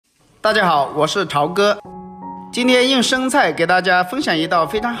大家好，我是朝哥。今天用生菜给大家分享一道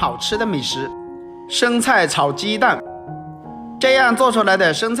非常好吃的美食——生菜炒鸡蛋。这样做出来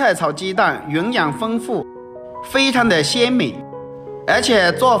的生菜炒鸡蛋营养丰富，非常的鲜美，而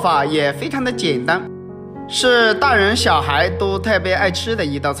且做法也非常的简单，是大人小孩都特别爱吃的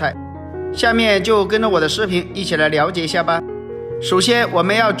一道菜。下面就跟着我的视频一起来了解一下吧。首先，我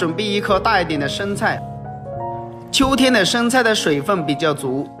们要准备一颗大一点的生菜。秋天的生菜的水分比较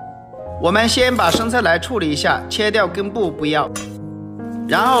足，我们先把生菜来处理一下，切掉根部不要，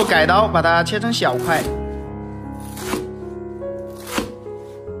然后改刀把它切成小块。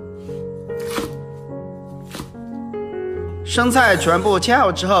生菜全部切好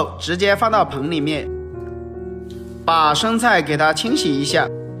之后，直接放到盆里面，把生菜给它清洗一下，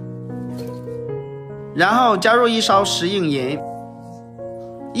然后加入一勺食用盐，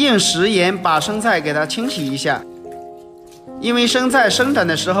用食盐把生菜给它清洗一下。因为生菜生长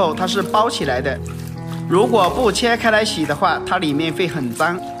的时候它是包起来的，如果不切开来洗的话，它里面会很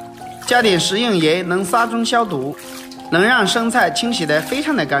脏。加点食用盐能杀虫消毒，能让生菜清洗得非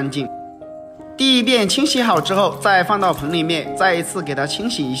常的干净。第一遍清洗好之后，再放到盆里面，再一次给它清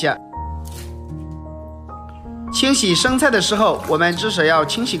洗一下。清洗生菜的时候，我们至少要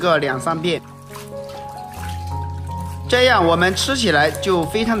清洗个2-3遍，这样我们吃起来就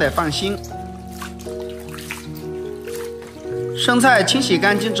非常的放心。生菜清洗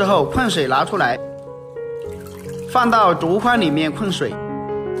干净之后，困水拿出来，放到竹筐里面困水。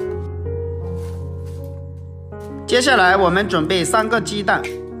接下来我们准备3个鸡蛋，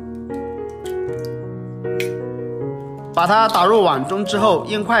把它打入碗中之后，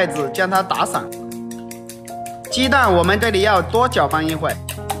用筷子将它打散。鸡蛋我们这里要多搅拌一会儿，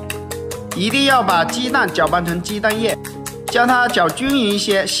一定要把鸡蛋搅拌成鸡蛋液，将它搅均匀一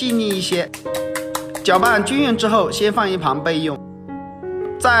些，细腻一些。搅拌均匀之后，先放一旁备用。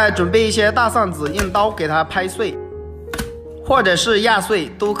再准备一些大蒜子，用刀给它拍碎，或者是压碎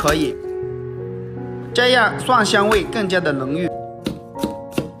都可以，这样蒜香味更加的浓郁。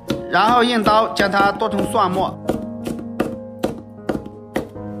然后用刀将它剁成蒜末，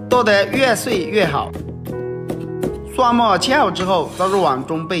剁得越碎越好。蒜末切好之后，倒入碗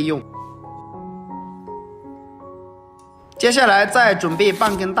中备用。接下来再准备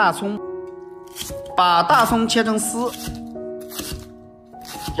半根大葱，把大葱切成丝，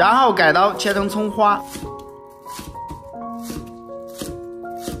然后改刀切成葱花。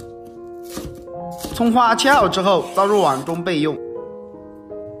葱花切好之后，倒入碗中备用。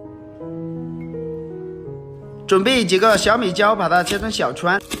准备几个小米椒，把它切成小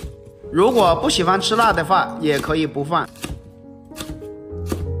圈，如果不喜欢吃辣的话，也可以不放。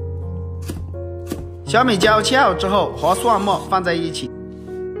小米椒切好之后，和蒜末放在一起。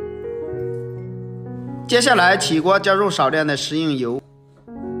接下来起锅，加入少量的食用油。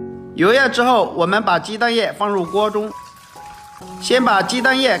油热之后，我们把鸡蛋液放入锅中，先把鸡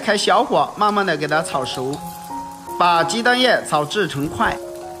蛋液开小火，慢慢的给它炒熟，把鸡蛋液炒至成块。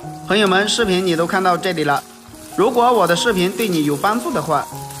朋友们，视频你都看到这里了，如果我的视频对你有帮助的话，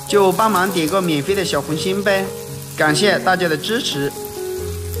就帮忙点个免费的小红心呗，感谢大家的支持。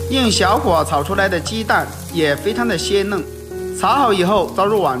用小火炒出来的鸡蛋也非常的鲜嫩，炒好以后倒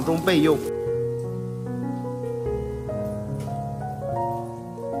入碗中备用。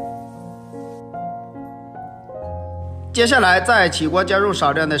接下来再起锅，加入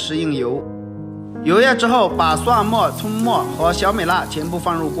少量的食用油，油热之后，把蒜末、葱末和小美辣全部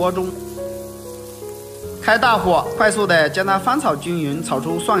放入锅中，开大火，快速的将它翻炒均匀，炒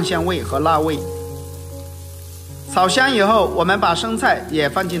出蒜香味和辣味。炒香以后，我们把生菜也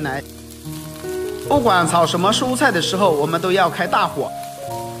放进来。不管炒什么蔬菜的时候，我们都要开大火。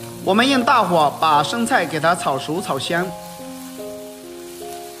我们用大火把生菜给它炒熟炒香，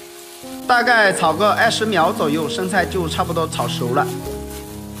大概炒个20秒左右，生菜就差不多炒熟了。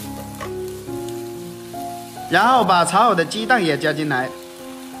然后把炒好的鸡蛋也加进来，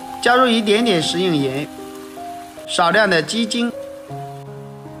加入一点点食用盐，少量的鸡精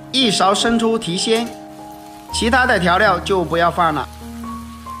，1勺生抽提鲜，其他的调料就不要放了。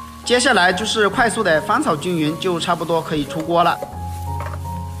接下来就是快速的翻炒均匀，就差不多可以出锅了。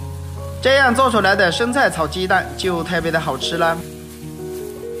这样做出来的生菜炒鸡蛋就特别的好吃了，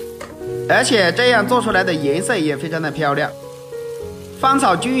而且这样做出来的颜色也非常的漂亮。翻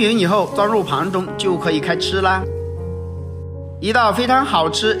炒均匀以后，装入盘中就可以开吃啦。一道非常好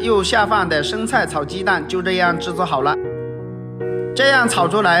吃又下饭的生菜炒鸡蛋就这样制作好了。这样炒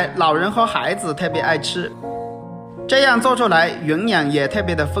出来，老人和孩子特别爱吃。这样做出来，营养也特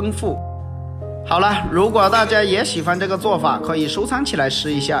别的丰富。好了，如果大家也喜欢这个做法，可以收藏起来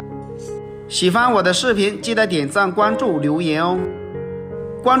试一下。喜欢我的视频，记得点赞、关注、留言哦。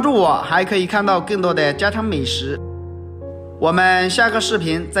关注我还可以看到更多的家常美食。我们下个视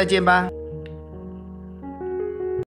频再见吧。